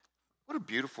What a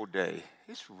beautiful day.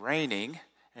 It's raining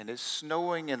and it's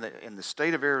snowing in the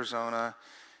state of Arizona,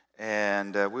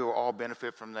 and we will all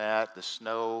benefit from that. The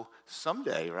snow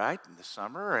someday, right, in the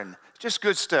summer, and just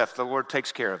good stuff. The Lord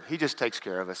takes care of. He just takes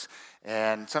care of us.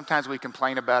 And sometimes we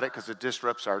complain about it because it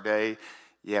disrupts our day.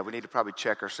 Yeah, we need to probably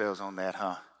check ourselves on that,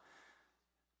 huh?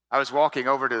 I was walking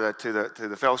over to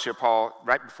the fellowship hall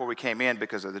right before we came in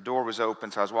because the door was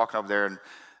open. So I was walking over there,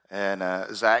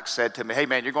 and Zach said to me, "Hey,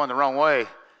 man, you're going the wrong way."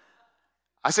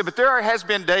 I said, "But there has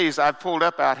been days I've pulled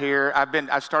up out here.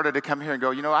 I've started to come here and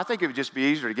go, I think it would just be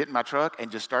easier to get in my truck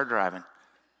and just start driving.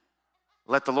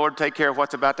 Let the Lord take care of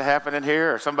what's about to happen in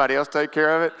here, or somebody else take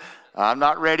care of it. I'm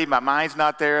not ready. My mind's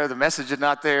not there. The message is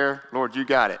not there. Lord, you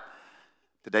got it."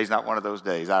 Today's not one of those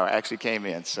days. I actually came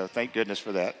in, so thank goodness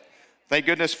for that. Thank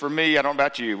goodness for me. I don't know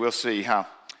about you. We'll see, huh?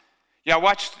 Yeah, I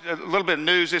watched a little bit of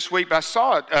news this week, but I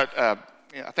saw it.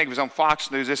 I think it was on Fox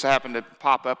News. This happened to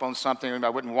pop up on something. I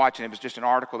wasn't watching it. It was just an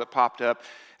article that popped up.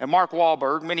 And Mark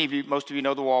Wahlberg, most of you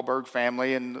know the Wahlberg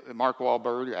family, and Mark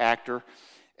Wahlberg, actor.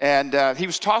 And he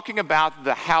was talking about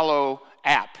the Hallow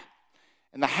app.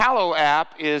 And the Hallow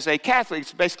app is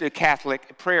it's basically a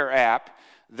Catholic prayer app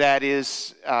that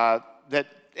is, I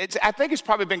think it's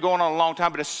probably been going on a long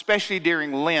time, but especially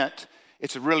during Lent,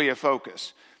 it's really a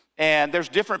focus. And there's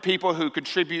different people who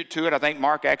contribute to it. I think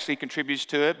Mark actually contributes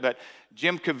to it, but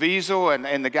Jim Caviezel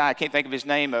and the guy, I can't think of his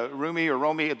name,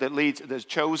 Romy that leads The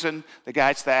Chosen, the guy,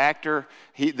 it's the actor,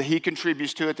 he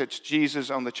contributes to it. That's Jesus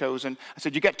on The Chosen. I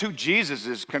said, you got two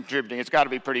Jesuses contributing. It's got to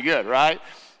be pretty good, right?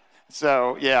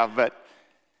 So, yeah, but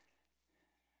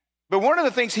one of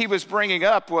the things he was bringing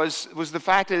up was the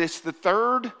fact that it's the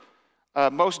third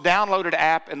most downloaded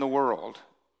app in the world,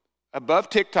 above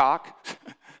TikTok,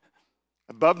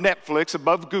 above Netflix,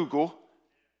 above Google.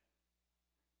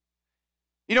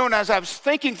 And as I was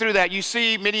thinking through that, you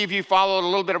see many of you followed a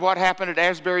little bit of what happened at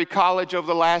Asbury College over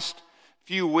the last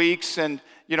few weeks. And,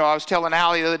 I was telling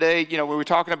Allie the other day, we were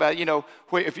talking about,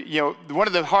 one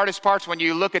of the hardest parts when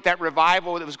you look at that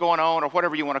revival that was going on, or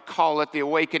whatever you want to call it, the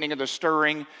awakening or the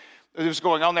stirring that was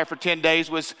going on there for 10 days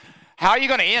was, how are you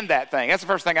going to end that thing? That's the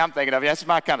first thing I'm thinking of. That's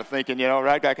my kind of thinking,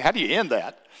 right? Like, how do you end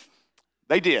that?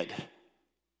 They did.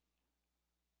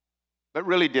 But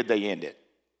really, did they end it?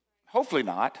 Hopefully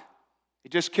not.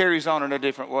 It just carries on in a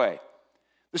different way.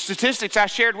 The statistics I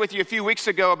shared with you a few weeks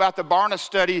ago about the Barna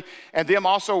study and them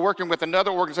also working with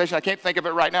another organization, I can't think of it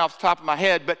right now off the top of my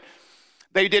head, but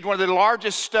they did one of the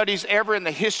largest studies ever in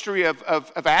the history of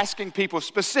asking people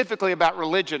specifically about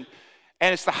religion.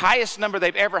 And it's the highest number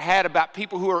they've ever had about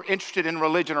people who are interested in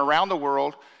religion around the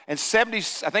world. And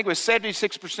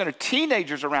 76% of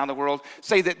teenagers around the world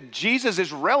say that Jesus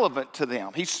is relevant to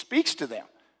them. He speaks to them.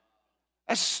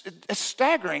 That's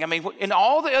staggering. I mean, in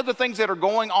all the other things that are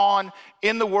going on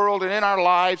in the world and in our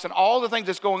lives and all the things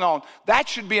that's going on, that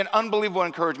should be an unbelievable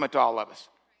encouragement to all of us.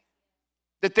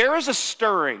 That there is a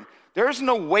stirring. There is an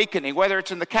awakening, whether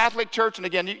it's in the Catholic Church, and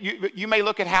again, you may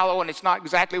look at Hallow and it's not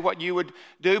exactly what you would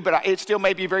do, but it still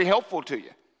may be very helpful to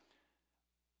you.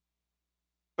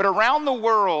 But around the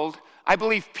world, I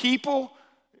believe people,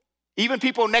 even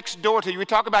people next door to you, we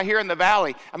talk about here in the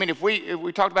Valley. I mean, if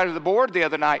we talked about it at the board the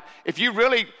other night, if you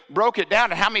really broke it down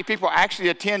to how many people actually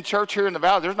attend church here in the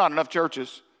Valley, there's not enough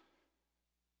churches.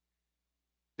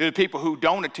 There are people who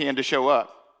don't attend to show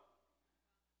up.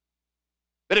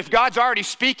 But if God's already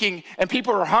speaking and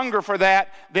people are hungry for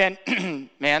that, then,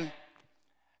 man,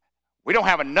 we don't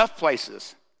have enough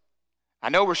places. I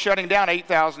know we're shutting down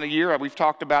 8,000 a year. We've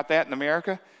talked about that in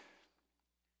America.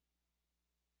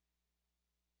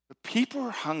 But people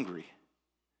are hungry.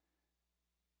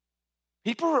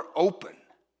 People are open.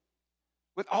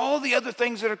 With all the other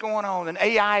things that are going on, and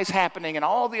AI is happening, and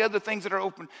all the other things that are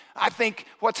open, I think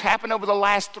what's happened over the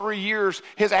last 3 years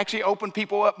has actually opened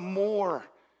people up more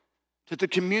to the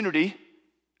community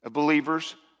of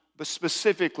believers, but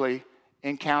specifically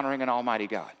encountering an almighty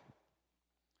God.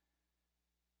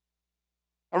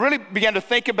 I really began to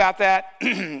think about that.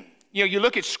 You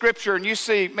look at Scripture and you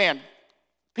see, man,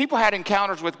 people had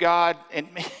encounters with God, and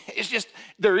it's just,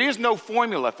 there is no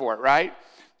formula for it, right?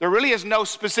 There really is no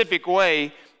specific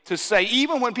way to say,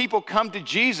 even when people come to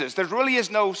Jesus, there really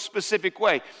is no specific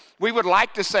way. We would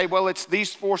like to say, well, it's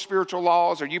these 4 spiritual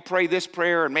laws, or you pray this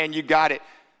prayer, and man, you got it.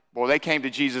 Boy, they came to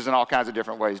Jesus in all kinds of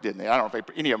different ways, didn't they? I don't know if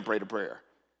any of them prayed a prayer.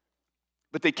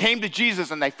 But they came to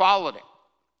Jesus and they followed him.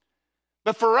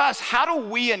 But for us, how do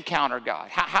we encounter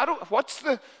God? What's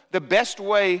the best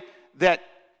way that,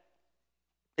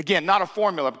 again, not a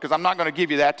formula, because I'm not going to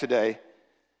give you that today,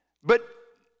 but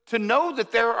to know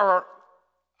that there are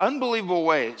unbelievable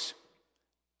ways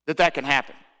that can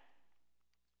happen.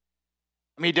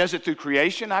 I mean, he does it through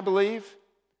creation, I believe.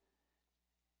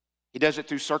 He does it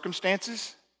through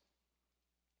circumstances.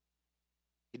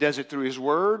 He does it through His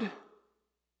Word.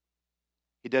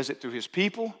 He does it through His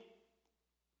people.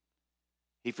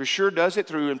 He for sure does it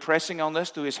through impressing on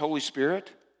us through His Holy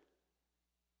Spirit.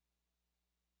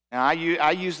 Now,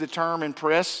 I use the term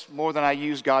impress more than I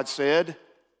use God said.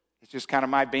 It's just kind of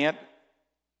my bent.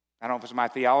 I don't know if it's my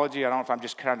theology. I don't know if I'm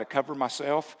just trying to cover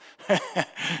myself.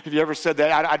 Have you ever said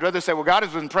that? I'd rather say, well, God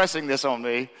is impressing this on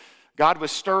me. God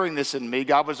was stirring this in me.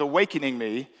 God was awakening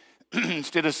me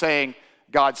instead of saying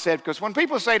God said. Because when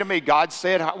people say to me, God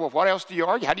said, well, what else do you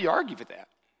argue? How do you argue with that?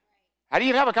 How do you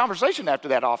even have a conversation after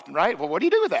that often, right? Well, what do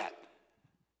you do with that?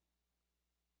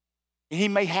 He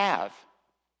may have.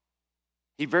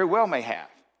 He very well may have.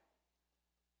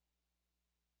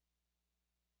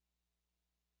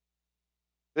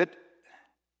 But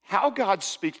how God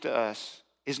speaks to us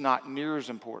is not near as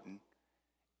important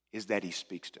as that He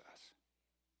speaks to us.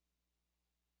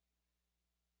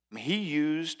 I mean, He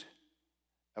used,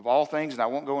 of all things, and I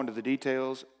won't go into the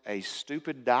details, a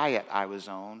stupid diet I was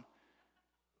on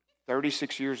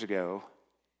 36 years ago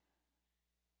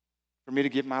for me to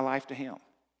give my life to Him.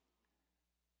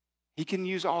 He can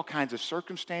use all kinds of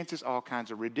circumstances, all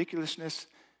kinds of ridiculousness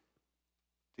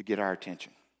to get our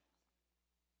attention.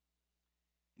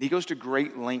 He goes to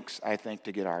great lengths, I think,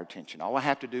 to get our attention. All I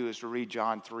have to do is to read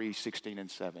John 3:16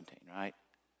 and 17, right?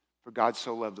 For God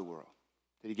so loved the world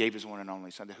that He gave His one and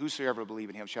only Son, that whosoever believe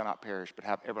in Him shall not perish, but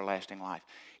have everlasting life.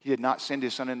 He did not send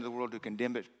His Son into the world to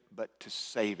condemn it, but to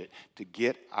save it, to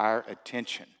get our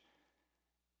attention.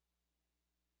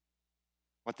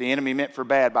 What the enemy meant for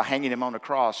bad by hanging Him on the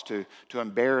cross to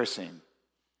embarrass Him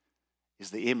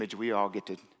is the image we all get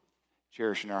to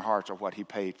cherish in our hearts of what He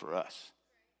paid for us.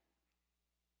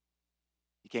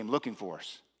 He came looking for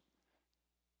us.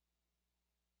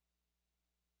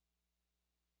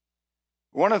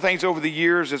 One of the things over the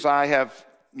years as I have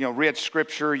read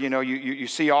Scripture, you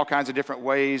see all kinds of different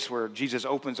ways where Jesus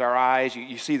opens our eyes.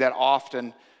 You see that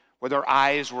often where their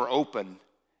eyes were open,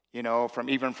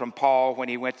 from Paul when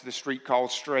he went to the street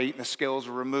called Straight and the scales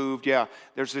were removed. Yeah,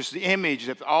 there's this image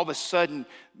that all of a sudden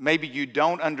maybe you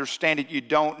don't understand it, you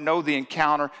don't know the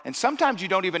encounter, and sometimes you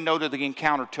don't even know the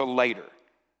encounter till later.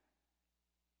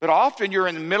 But often you're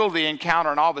in the middle of the encounter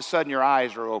and all of a sudden your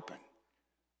eyes are open.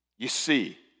 You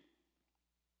see.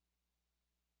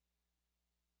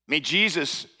 I mean,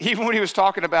 Jesus, even when He was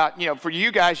talking about, for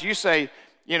you guys, you say,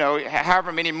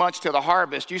 however many months till the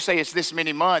harvest, you say it's this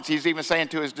many months. He's even saying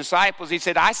to His disciples, He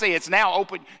said, I say it's now,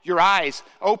 open your eyes,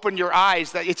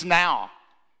 that it's now.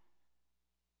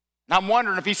 And I'm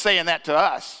wondering if He's saying that to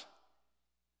us.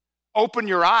 Open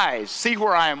your eyes, see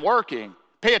where I am working,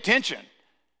 pay attention.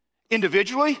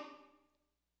 Individually,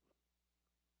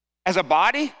 as a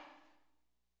body,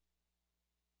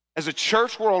 as a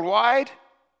church worldwide,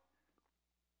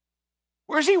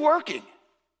 where's He working?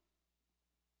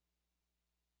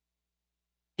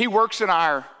 He works in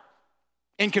our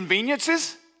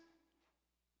inconveniences.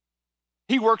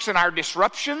 He works in our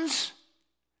disruptions.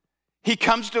 He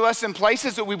comes to us in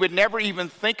places that we would never even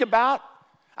think about.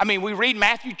 I mean, we read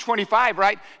Matthew 25,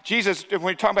 right? Jesus, when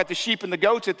we're talking about the sheep and the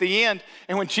goats at the end,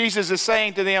 and when Jesus is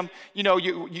saying to them,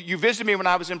 you visited me when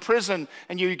I was in prison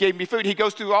and you gave me food. He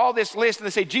goes through all this list and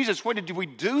they say, Jesus, when did we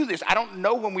do this? I don't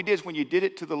know when we did. When you did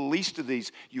it to the least of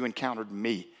these, you encountered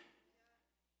me.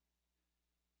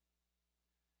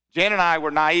 Jan and I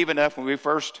were naive enough when we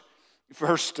first,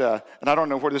 and I don't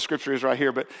know where the scripture is right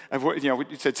here, but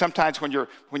we said sometimes when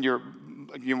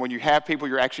you have people,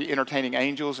 you're actually entertaining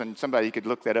angels, and somebody could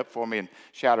look that up for me and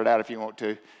shout it out if you want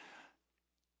to.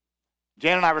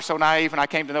 Jan and I were so naive when I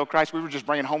came to know Christ, we were just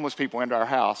bringing homeless people into our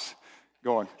house,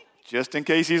 going, just in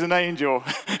case he's an angel.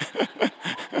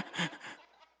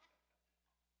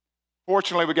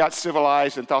 Fortunately, we got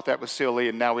civilized and thought that was silly,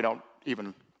 and now we don't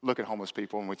even look at homeless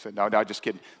people, and we said, no, just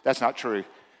kidding. That's not true.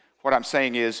 What I'm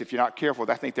saying is, if you're not careful,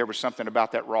 I think there was something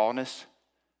about that rawness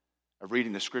of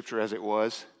reading the scripture as it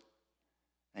was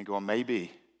and going,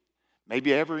 maybe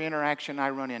every interaction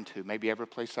I run into, maybe every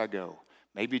place I go,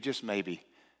 maybe just maybe,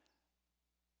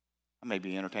 I may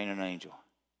be entertaining an angel.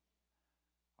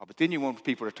 Oh, but then you want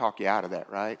people to talk you out of that,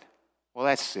 right? Well,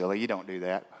 that's silly. You don't do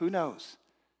that. Who knows?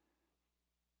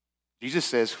 Jesus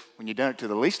says, when you've done it to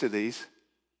the least of these,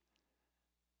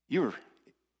 you were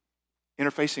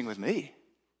interfacing with me.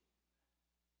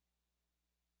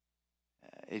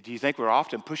 Do you think we're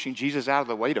often pushing Jesus out of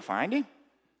the way to find Him?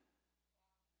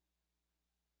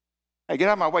 Hey, get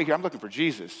out of my way here. I'm looking for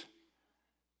Jesus.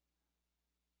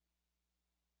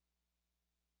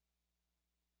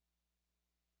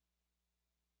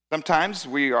 Sometimes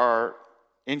we have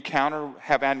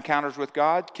encounters with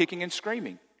God kicking and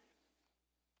screaming.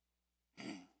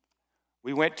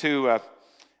 We went to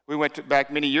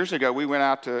back many years ago, we went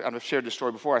out to, I've shared this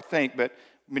story before, I think, but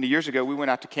many years ago, we went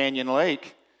out to Canyon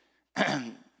Lake,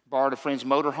 borrowed a friend's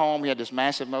motorhome. He had this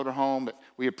massive motorhome that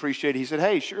we appreciated. He said,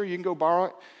 hey, sure, you can go borrow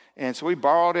it. And so we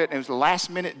borrowed it, and it was a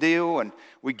last-minute deal, and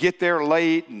we get there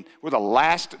late, and we're the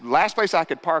last place I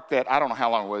could park that. I don't know how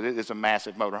long it was. It's a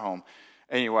massive motorhome.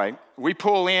 Anyway, we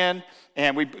pull in,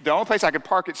 and the only place I could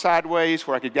park it sideways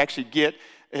where I could actually get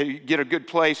a good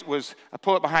place was I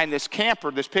pull it behind this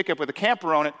camper, this pickup with a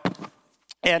camper on it,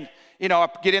 and I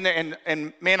get in there,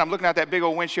 and man, I'm looking out that big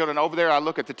old windshield, and over there I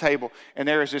look at the table, and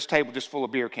there is this table just full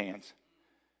of beer cans.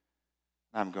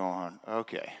 I'm going,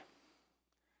 okay,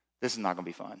 this is not going to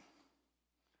be fun.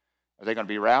 Are they going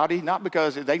to be rowdy? Not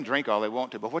because they can drink all they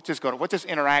want to, but what's this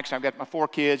interaction? I've got my 4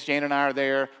 kids, Jan and I are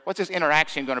there. What's this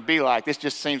interaction going to be like? This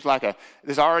just seems like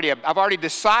I've already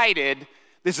decided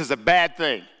this is a bad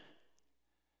thing.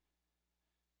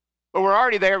 But we're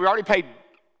already there. We already paid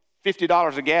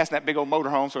 $50 of gas in that big old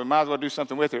motorhome, so we might as well do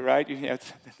something with it, right?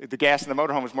 The gas in the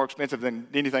motorhome is more expensive than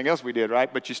anything else we did,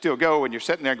 right? But you still go, and you're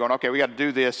sitting there going, okay, we got to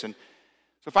do this. And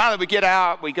so finally we get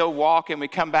out, we go walk, and we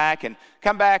come back, and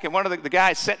one of the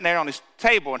guys sitting there on his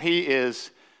table, and he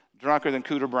is drunker than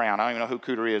Cooter Brown. I don't even know who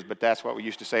Cooter is, but that's what we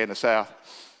used to say in the South.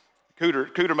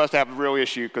 Cooter must have a real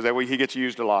issue because he gets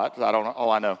used a lot. I don't know,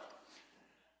 all I know.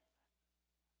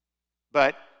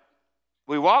 But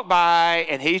we walk by,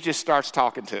 and he just starts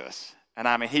talking to us. And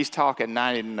I mean, he's talking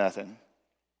 90 to nothing.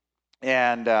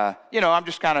 And, I'm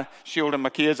just kind of shielding my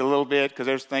kids a little bit because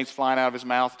there's things flying out of his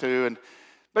mouth too.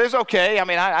 But it's okay. I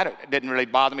mean, it didn't really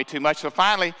bother me too much. So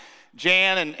finally,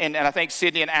 Jan and I think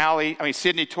Sydney,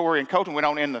 Tori, and Colton went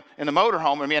on in the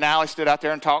motorhome, and me and Allie stood out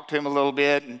there and talked to him a little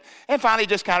bit. And finally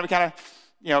just kind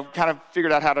of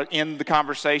figured out how to end the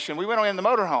conversation. We went on in the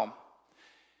motorhome.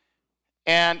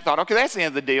 And thought, okay, that's the end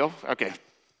of the deal. Okay,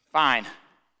 fine.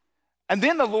 And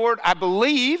then the Lord, I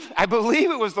believe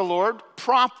it was the Lord,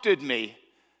 prompted me,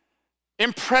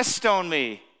 impressed on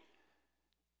me.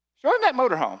 Show him that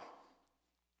motorhome.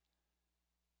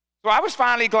 So I was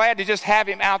finally glad to just have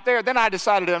him out there. Then I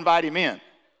decided to invite him in.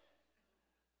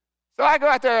 So I go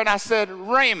out there and I said,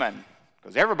 Raymond,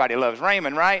 because everybody loves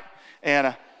Raymond, right?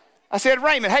 And I said,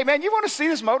 Raymond, hey, man, you want to see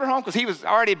this motorhome? Because he was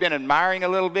already been admiring a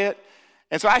little bit.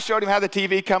 And so I showed him how the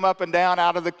TV come up and down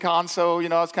out of the console,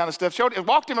 this kind of stuff.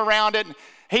 Walked him around it, and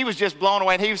he was just blown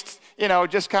away. And he was,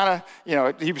 just kind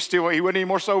of, he wasn't any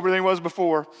more sober than he was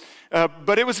before.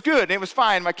 But it was good, and it was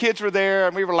fine. My kids were there,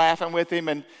 and we were laughing with him.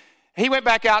 And he went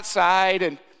back outside,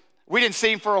 and we didn't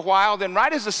see him for a while. Then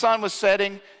right as the sun was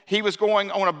setting, he was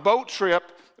going on a boat trip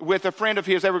with a friend of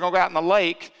his. They were going to go out in the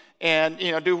lake and,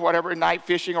 do whatever, night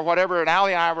fishing or whatever. And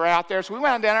Allie and I were out there, so we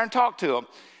went down there and talked to him.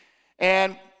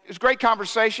 And it was a great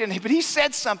conversation, but he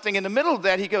said something in the middle of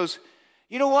that. He goes,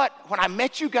 you know what? When I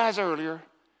met you guys earlier,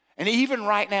 and even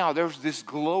right now, there's this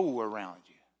glow around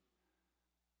you.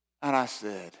 And I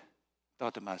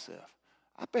thought to myself,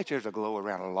 I bet there's a glow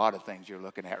around a lot of things you're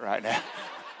looking at right now.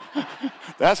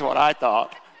 That's what I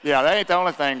thought. Yeah, that ain't the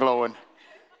only thing glowing.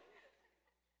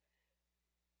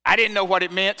 I didn't know what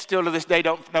it meant. Still to this day,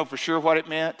 don't know for sure what it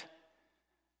meant.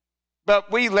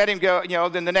 But we let him go,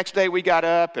 then the next day we got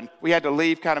up and we had to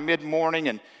leave kind of mid-morning,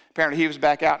 and apparently he was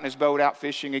back out in his boat out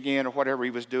fishing again or whatever he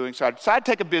was doing. So I decided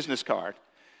to take a business card.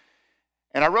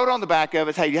 And I wrote on the back of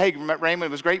it, hey, Raymond,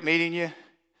 it was great meeting you.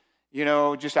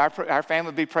 Just our family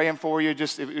would be praying for you. It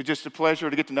was just a pleasure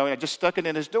to get to know you. I just stuck it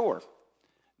in his door.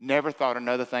 Never thought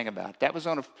another thing about it. That was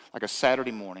on a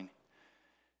Saturday morning.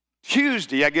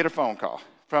 Tuesday, I get a phone call.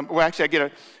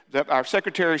 Our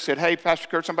secretary said, hey, Pastor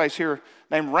Kurt, somebody's here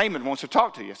named Raymond wants to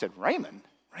talk to you. I said, Raymond.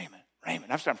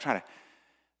 I'm trying to.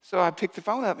 So I picked the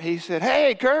phone up. He said,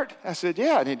 hey, Kurt. I said,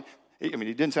 yeah. And he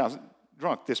didn't sound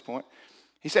drunk at this point.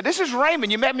 He said, this is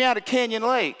Raymond. You met me out at Canyon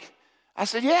Lake. I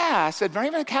said, yeah. I said,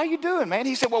 Raymond, how you doing, man?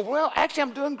 He said, well, actually,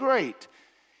 I'm doing great.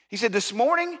 He said, this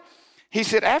morning,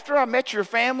 after I met your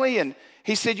family, and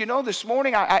he said, this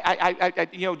morning,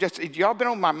 y'all been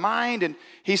on my mind. And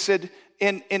he said,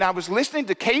 and I was listening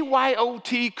to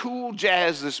KYOT Cool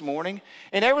Jazz this morning,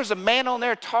 and there was a man on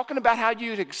there talking about how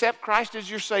you accept Christ as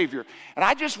your Savior. And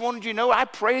I just wanted you to know I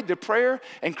prayed the prayer,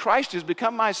 and Christ has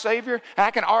become my Savior, and I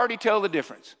can already tell the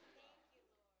difference.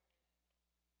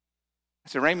 I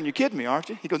said, Raymond, you're kidding me, aren't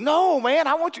you? He goes, no, man,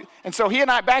 I want you. And so he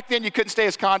and I, back then, you couldn't stay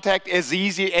as contact as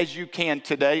easy as you can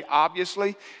today,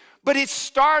 obviously. But it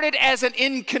started as an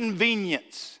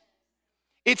inconvenience.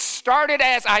 It started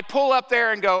as I pull up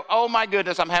there and go, oh my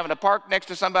goodness, I'm having to park next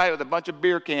to somebody with a bunch of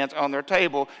beer cans on their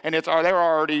table, and they're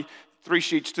already 3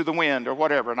 sheets to the wind or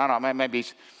whatever. And I don't know, maybe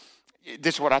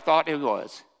this is what I thought it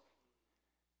was.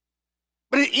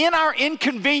 But in our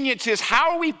inconveniences,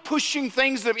 how are we pushing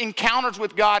things, the encounters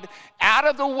with God, out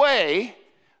of the way,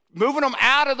 moving them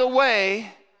out of the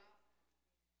way?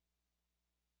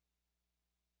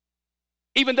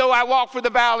 Even though I walk through the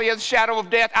valley of the shadow of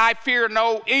death, I fear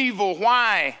no evil.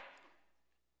 Why?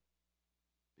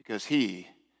 Because he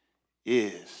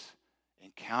is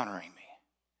encountering me.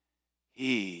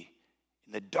 He,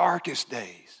 in the darkest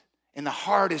days, in the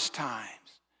hardest times,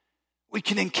 we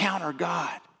can encounter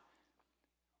God.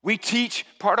 We teach,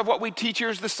 part of what we teach here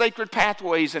is the sacred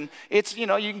pathways, and it's, you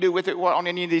can do with it on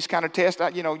any of these kind of tests.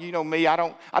 You know me, I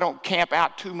don't camp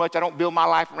out too much. I don't build my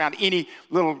life around any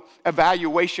little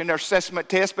evaluation or assessment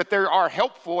test, but they are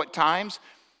helpful at times.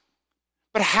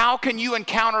 But how can you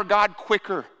encounter God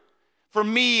quicker? For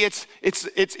me, it's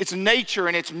nature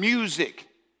and it's music.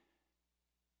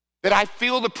 That I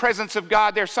feel the presence of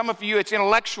God there. Some of you, it's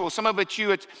intellectual. Some of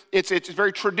it's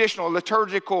very traditional,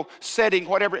 liturgical setting,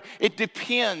 whatever. It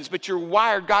depends, but you're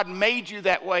wired. God made you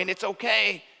that way, and it's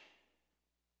okay.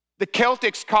 The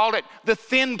Celtics called it the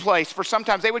thin place. For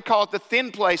sometimes they would call it the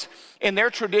thin place in their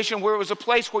tradition, where it was a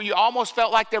place where you almost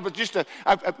felt like there was just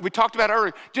we talked about it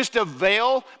earlier, just a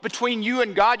veil between you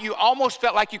and God. You almost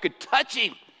felt like you could touch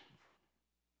him.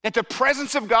 That the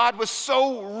presence of God was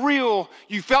so real,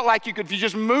 you felt like you could, if you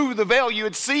just moved the veil, you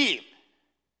would see him.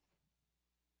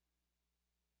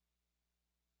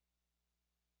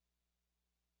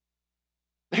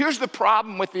 Here's the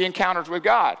problem with the encounters with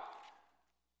God.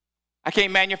 I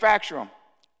can't manufacture them.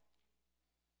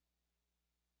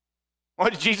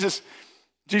 What did Jesus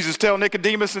tell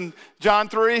Nicodemus in John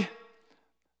 3? The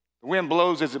wind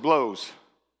blows as it blows.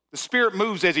 The Spirit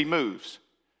moves as he moves.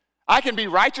 I can be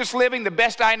righteous living the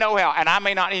best I know how, and I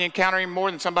may not encounter him more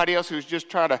than somebody else who's just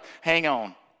trying to hang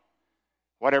on,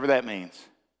 whatever that means.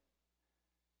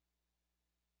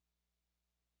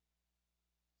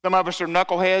 Some of us are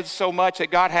knuckleheads so much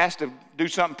that God has to do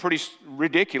something pretty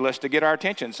ridiculous to get our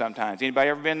attention sometimes. Anybody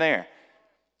ever been there?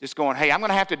 Just going, hey, I'm going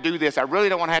to have to do this. I really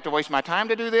don't want to have to waste my time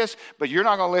to do this, but you're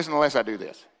not going to listen unless I do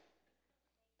this.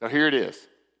 So here it is.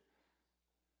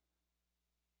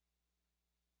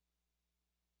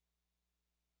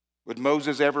 Would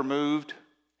Moses ever moved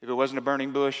if it wasn't a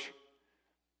burning bush?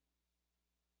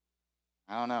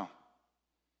 I don't know.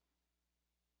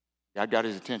 God got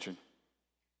his attention.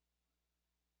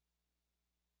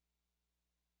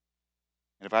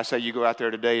 And if I say you go out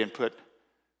there today and put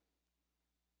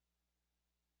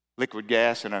liquid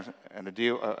gas and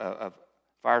a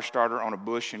fire starter on a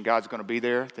bush and God's going to be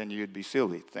there, then you'd be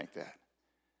silly to think that.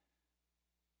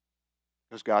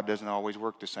 Because God doesn't always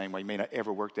work the same way. He may not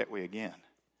ever work that way again.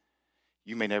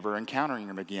 You may never encounter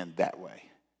him again that way.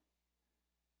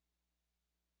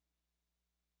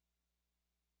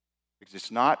 Because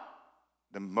it's not,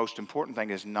 the most important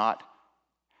thing is not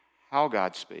how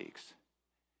God speaks,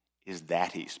 is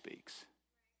that he speaks.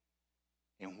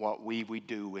 And what we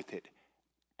do with it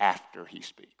after he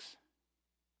speaks.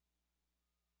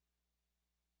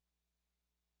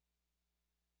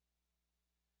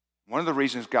 One of the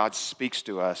reasons God speaks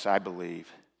to us, I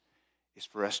believe, is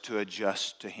for us to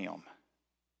adjust to him.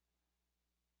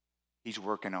 He's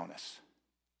working on us.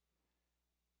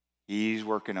 He's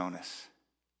working on us.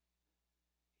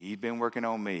 He's been working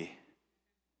on me.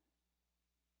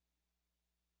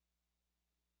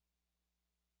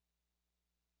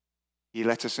 He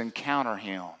lets us encounter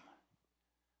him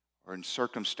or in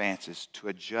circumstances to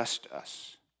adjust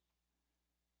us.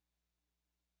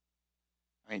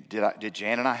 I mean, did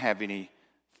Jan and I have any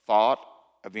thought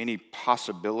of any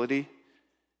possibility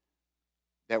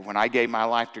that when I gave my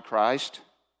life to Christ,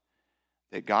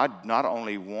 that God not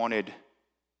only wanted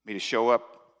me to show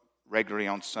up regularly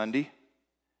on Sunday,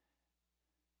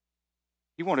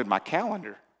 he wanted my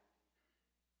calendar.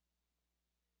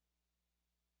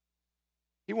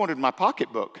 He wanted my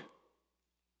pocketbook.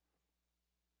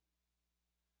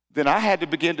 Then I had to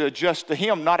begin to adjust to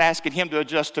him, not asking him to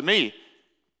adjust to me.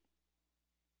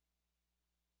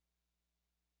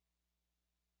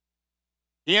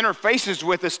 He interfaces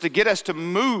with us to get us to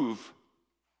move.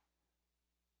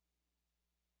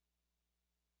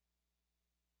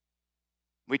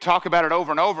 We talk about it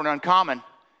over and over in Uncommon.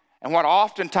 And what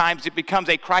oftentimes it becomes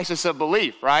a crisis of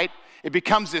belief, right? It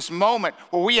becomes this moment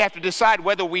where we have to decide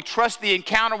whether we trust the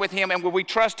encounter with him, and will we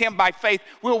trust him by faith?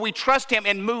 Will we trust him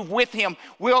and move with him?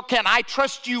 Can I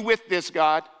trust you with this,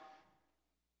 God?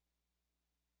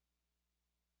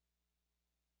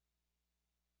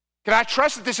 Can I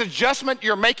trust that this adjustment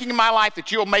you're making in my life,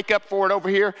 that you'll make up for it over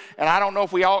here? And I don't know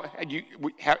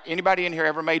if anybody in here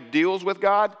ever made deals with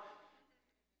God?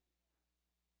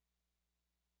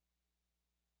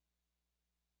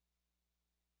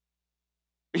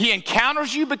 He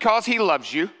encounters you because he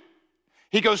loves you.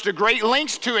 He goes to great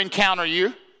lengths to encounter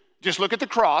you. Just look at the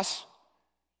cross.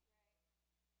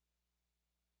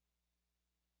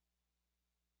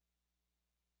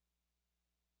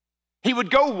 He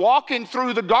would go walking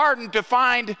through the garden to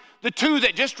find the two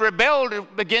that just rebelled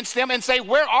against him and say,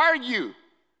 where are you?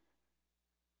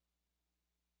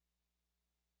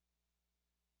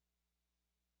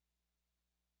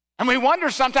 And we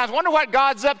sometimes wonder what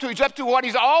God's up to. He's up to what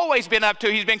he's always been up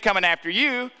to. He's been coming after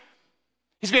you.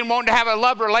 He's been wanting to have a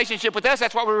love relationship with us.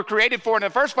 That's what we were created for in the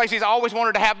first place. He's always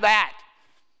wanted to have that.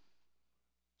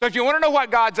 So if you want to know what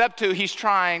God's up to, he's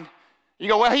trying. You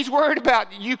go, well, he's worried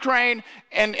about Ukraine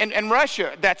and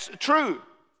Russia. That's true.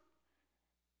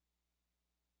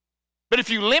 But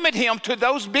if you limit him to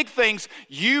those big things,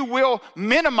 you will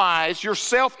minimize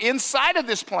yourself inside of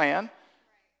this plan.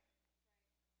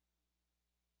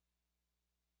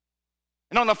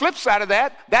 And on the flip side of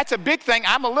that, that's a big thing.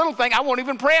 I'm a little thing. I won't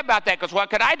even pray about that because what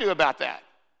could I do about that?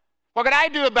 What could I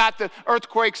do about the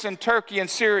earthquakes in Turkey and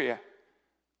Syria?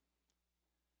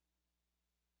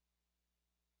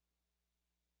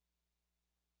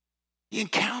 He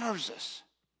encounters us.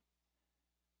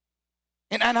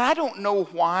 And I don't know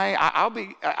why.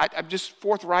 I'm just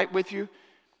forthright with you.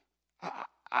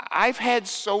 I've had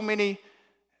so many,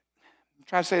 I'm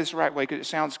trying to say this the right way because it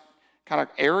sounds kind of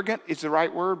arrogant is the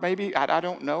right word, maybe. I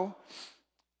don't know.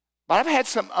 But I've had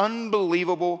some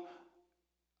unbelievable,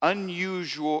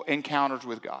 unusual encounters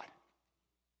with God.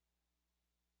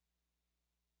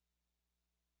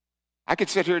 I could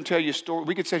sit here and tell you a story.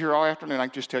 We could sit here all afternoon and I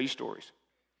could just tell you stories.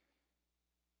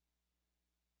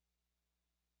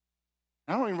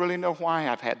 I don't even really know why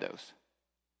I've had those.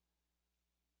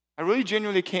 I really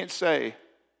genuinely can't say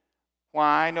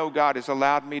why I know God has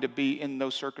allowed me to be in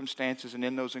those circumstances and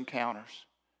in those encounters.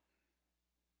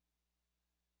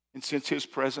 And since his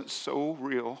presence is so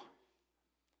real,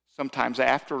 sometimes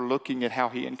after looking at how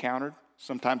he encountered,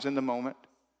 sometimes in the moment,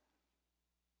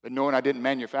 but knowing I didn't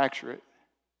manufacture it.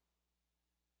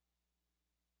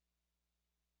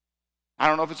 I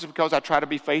don't know if it's because I try to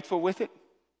be faithful with it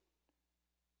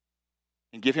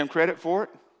and give him credit for it.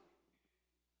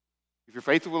 If you're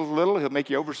faithful with little, he'll make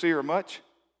you overseer of much.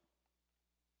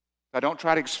 I don't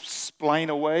try to explain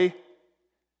away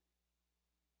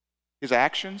his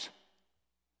actions.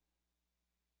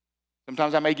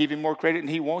 Sometimes I may give him more credit than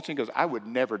he wants. And he goes, I would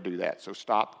never do that. So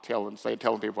stop telling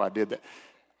people I did that.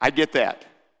 I get that.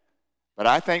 But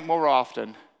I think more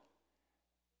often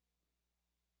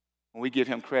when we give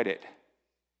him credit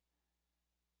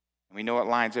and we know it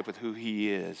lines up with who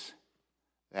he is,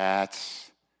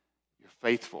 that's you're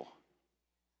faithful.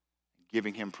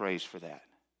 Giving him praise for that.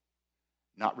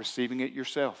 Not receiving it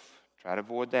yourself. Try to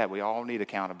avoid that. We all need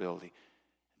accountability.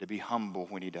 To be humble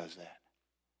when he does that.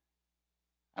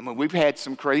 I mean, we've had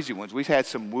some crazy ones. We've had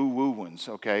some woo-woo ones,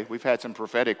 okay? We've had some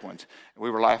prophetic ones. We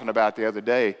were laughing about the other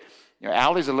day. You know,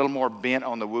 Allie's a little more bent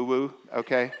on the woo-woo,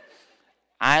 okay?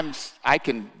 I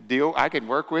can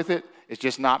work with it. It's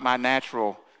just not my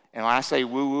natural. And when I say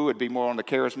woo-woo, it'd be more on the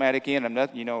charismatic end. I'm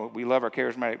not, we love our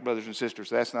charismatic brothers and sisters,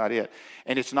 so that's not it.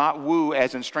 And it's not woo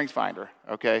as in strength finder,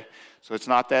 okay? So it's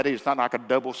not that either. It's not like a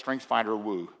double strength finder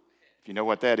woo, if you know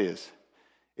what that is.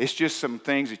 It's just some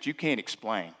things that you can't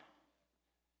explain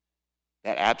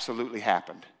that absolutely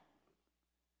happened.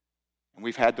 And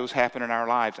we've had those happen in our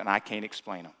lives, and I can't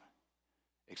explain them,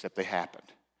 except they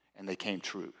happened, and they came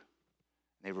true.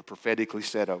 They were prophetically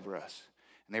said over us,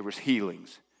 and there was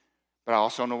healings. But I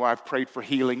also know I've prayed for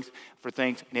healings, for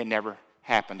things, and it never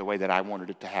happened the way that I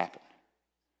wanted it to happen.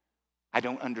 I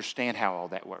don't understand how all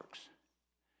that works.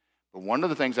 But one of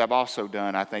the things I've also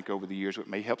done, I think, over the years, what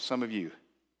may help some of you,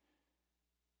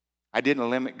 I didn't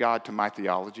limit God to my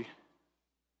theology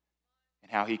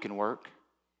and how he can work.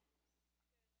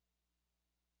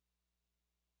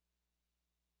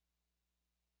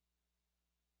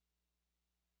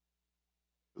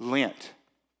 Lent.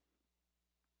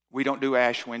 We don't do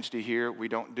Ash Wednesday here. We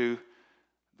don't do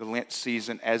the Lent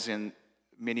season as in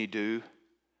many do.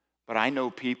 But I know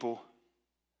people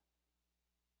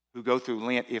who go through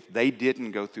Lent, if they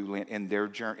didn't go through Lent in their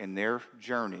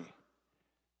journey,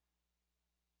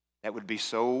 that would be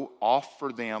so off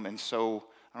for them and so,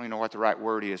 I don't even know what the right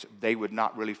word is, they would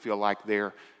not really feel like they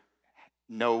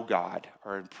know God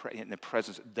or in the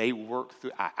presence. They work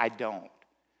through, I don't.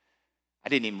 I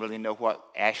didn't even really know what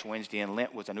Ash Wednesday and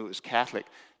Lent was. I knew it was Catholic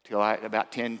till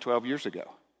about 10, 12 years ago.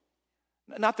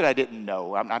 Not that I didn't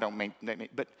know, I don't mean,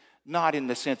 but not in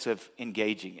the sense of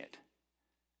engaging it.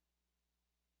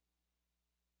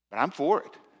 But I'm for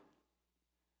it.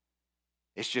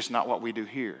 It's just not what we do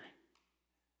here.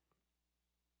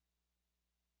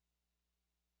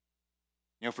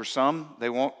 You know, for some, they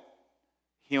want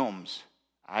hymns.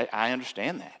 I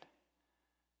understand that.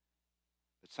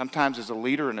 But sometimes as a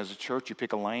leader and as a church, you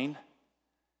pick a lane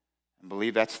and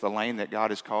believe that's the lane that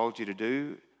God has called you to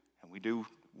do. And we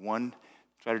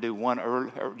try to do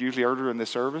one usually earlier in the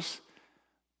service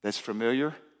that's familiar.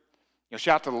 You know,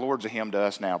 Shout to the Lord's a hymn to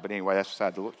us now, but anyway, that's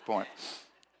beside the point.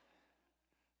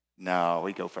 No,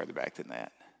 we go further back than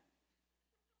that.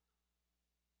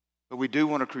 But we do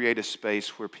want to create a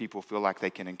space where people feel like they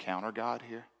can encounter God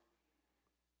here.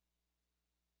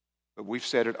 But we've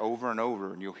said it over and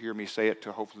over, and you'll hear me say it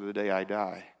till hopefully the day I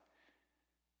die.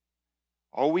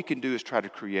 All we can do is try to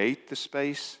create the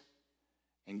space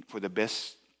and for the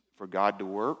best for God to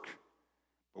work,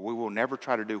 but we will never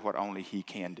try to do what only He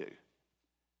can do.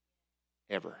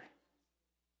 Ever.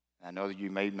 I know that you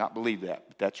may not believe that,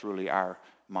 but that's really our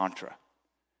mantra.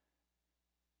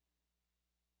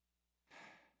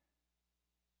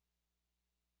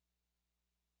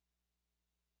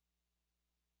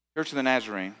 Church of the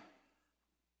Nazarene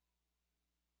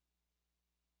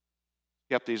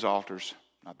kept these altars,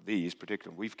 not these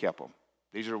particularly, we've kept them.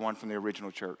 These are one from the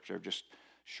original church. They're just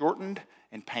shortened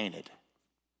and painted.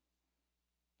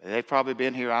 They've probably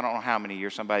been here, I don't know how many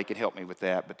years, somebody could help me with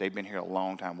that, but they've been here a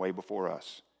long time, way before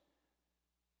us.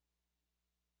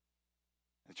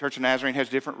 The Church of Nazarene has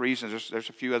different reasons. There's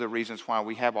a few other reasons why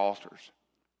we have altars.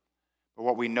 But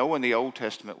what we know in the Old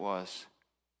Testament was,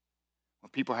 when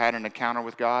people had an encounter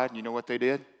with God, you know what they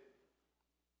did?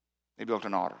 They built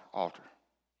an altar.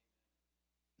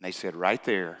 And they said right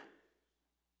there,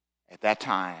 at that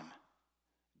time,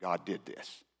 God did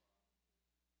this.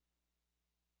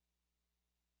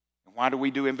 And why do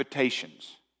we do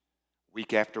invitations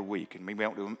week after week? And we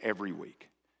don't do them every week.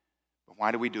 But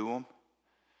why do we do them?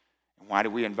 And why do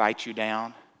we invite you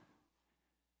down?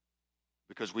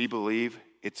 Because we believe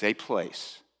it's a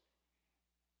place.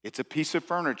 It's a piece of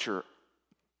furniture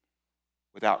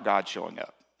without God showing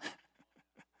up.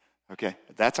 Okay?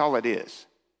 That's all it is.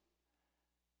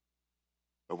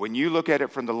 But when you look at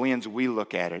it from the lens we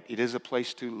look at it, it is a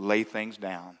place to lay things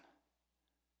down.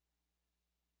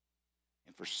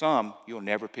 And for some, you'll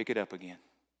never pick it up again.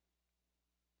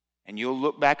 And you'll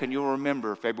look back and you'll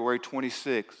remember February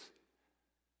 26th,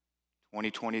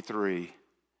 2023,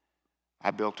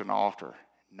 I built an altar,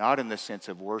 not in the sense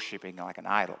of worshiping like an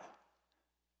idol,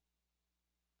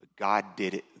 but God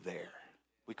did it there.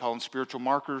 We call them spiritual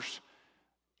markers,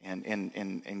 and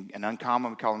in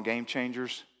Uncommon, we call them game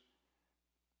changers.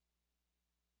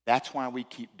 That's why we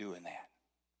keep doing that.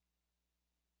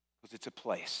 Because it's a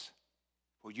place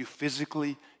where you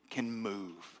physically can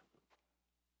move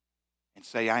and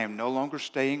say, I am no longer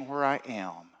staying where I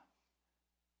am.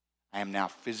 I am now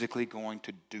physically going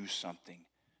to do something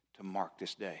to mark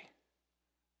this day.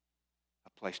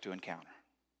 A place to encounter.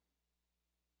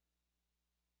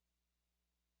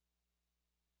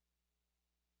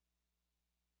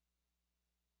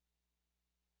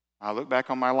 I look back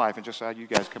on my life and just say, you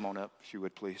guys come on up, if you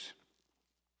would, please.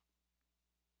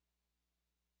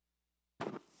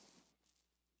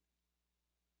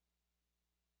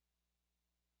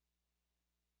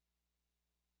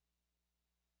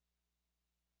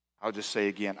 I'll just say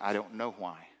again, I don't know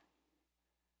why.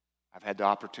 I've had the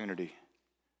opportunity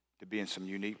to be in some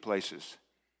unique places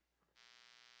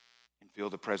and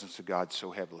feel the presence of God so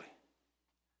heavily.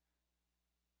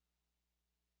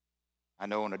 I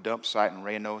know on a dump site in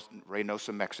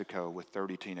Reynosa, Mexico, with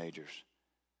 30 teenagers,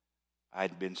 I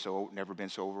had never been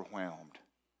so overwhelmed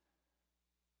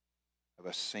of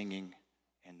us singing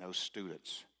and those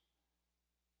students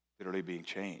literally being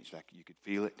changed. Like you could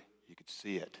feel it, you could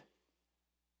see it.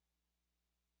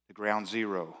 The Ground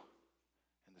Zero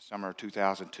in the summer of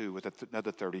 2002 with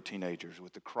another 30 teenagers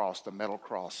with the cross, the metal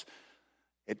cross,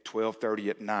 at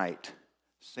 12:30 at night,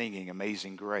 singing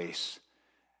Amazing Grace.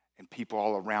 And people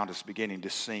all around us beginning to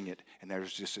sing it. And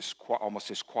there's just almost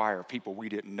this choir of people we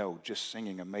didn't know just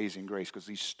singing Amazing Grace because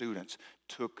these students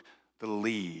took the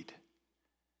lead.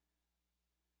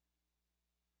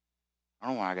 I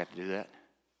don't know why I got to do that.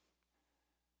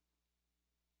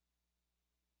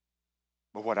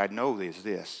 But what I know is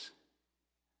this.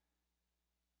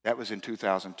 That was in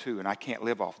 2002, and I can't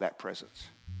live off that presence.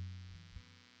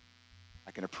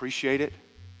 I can appreciate it.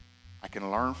 I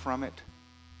can learn from it.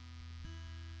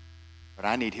 But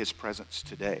I need His presence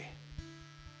today.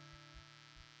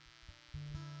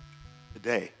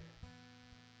 Today.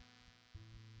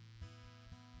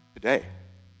 Today.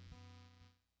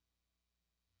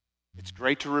 It's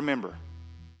great to remember.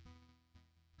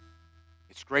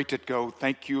 It's great to go,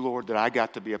 thank you, Lord, that I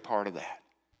got to be a part of that.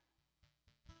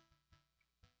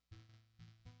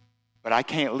 But I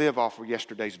can't live off of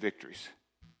yesterday's victories.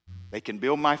 They can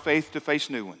build my faith to face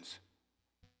new ones,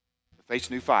 to face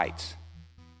new fights.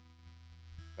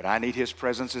 But I need His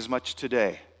presence as much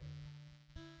today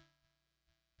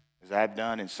as I've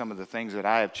done in some of the things that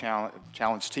I have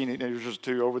challenged teenagers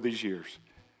to over these years,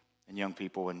 and young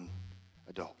people and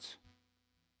adults.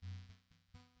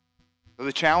 So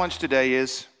the challenge today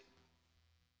is,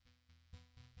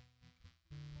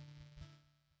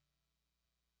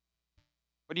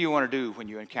 what do you want to do when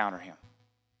you encounter Him?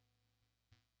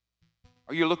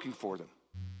 Are you looking for them?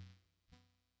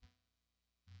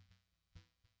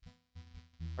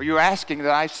 Are you asking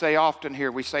that I say often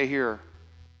here, we say here,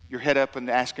 your head up and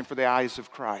asking for the eyes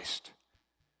of Christ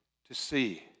to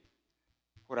see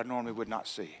what I normally would not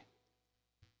see?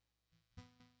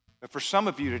 But for some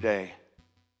of you today,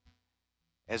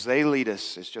 as they lead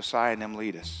us, as Josiah and them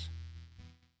lead us,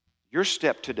 your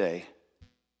step today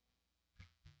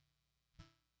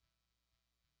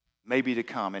may be to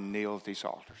come and kneel at these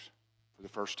altars for the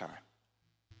first time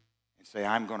and say,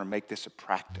 I'm going to make this a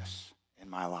practice in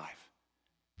my life.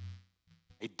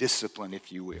 A discipline,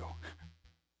 if you will,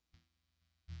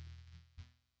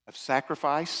 of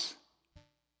sacrifice,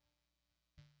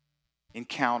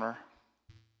 encounter,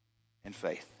 and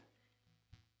faith.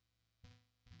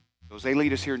 So as they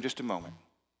lead us here in just a moment,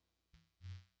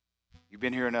 you've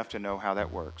been here enough to know how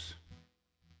that works.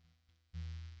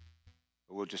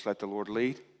 But we'll just let the Lord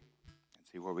lead and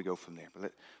see where we go from there. But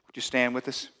would you stand with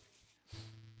us?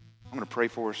 I'm going to pray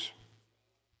for us.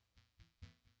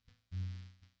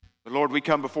 But Lord, we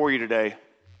come before you today.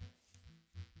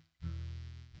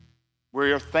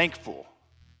 We are thankful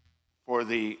for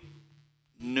the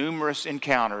numerous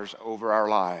encounters over our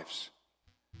lives.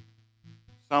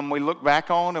 Some we look back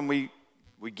on and we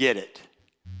get it.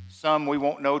 Some we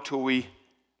won't know till we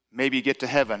maybe get to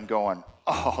heaven going,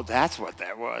 oh, that's what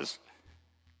that was.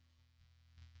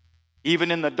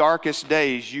 Even in the darkest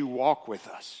days, you walk with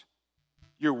us.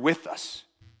 You're with us.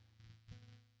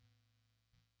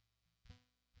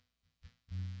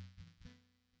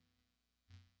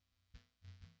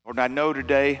 Lord, I know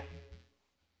today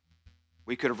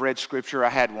we could have read Scripture. I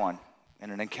had one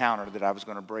in an encounter that I was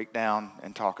going to break down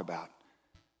and talk about.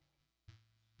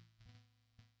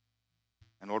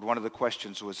 And Lord, one of the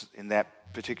questions was in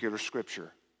that particular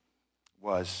Scripture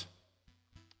was,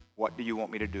 what do you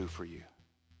want me to do for you?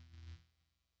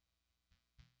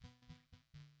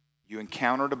 You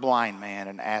encountered a blind man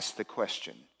and asked the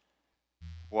question,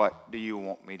 what do you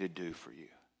want me to do for you?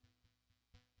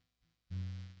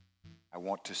 I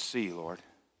want to see, Lord.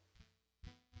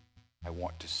 I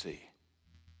want to see.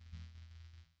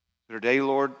 Today,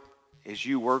 Lord, as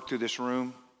you work through this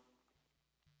room,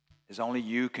 as only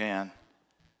you can,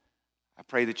 I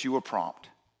pray that you will prompt,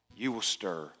 you will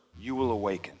stir, you will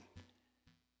awaken.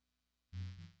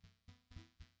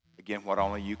 Again, what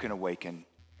only you can awaken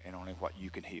and only what you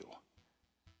can heal.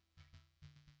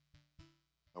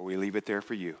 So we leave it there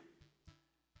for you.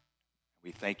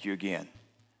 We thank you again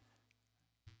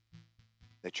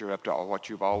that you're up to all what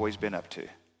you've always been up to.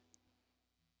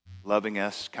 Loving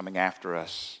us, coming after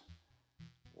us,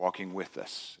 walking with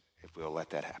us, if we'll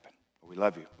let that happen. We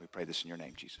love you. We pray this in your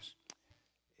name, Jesus.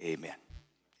 Amen. Amen.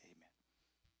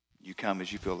 You come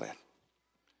as you feel led.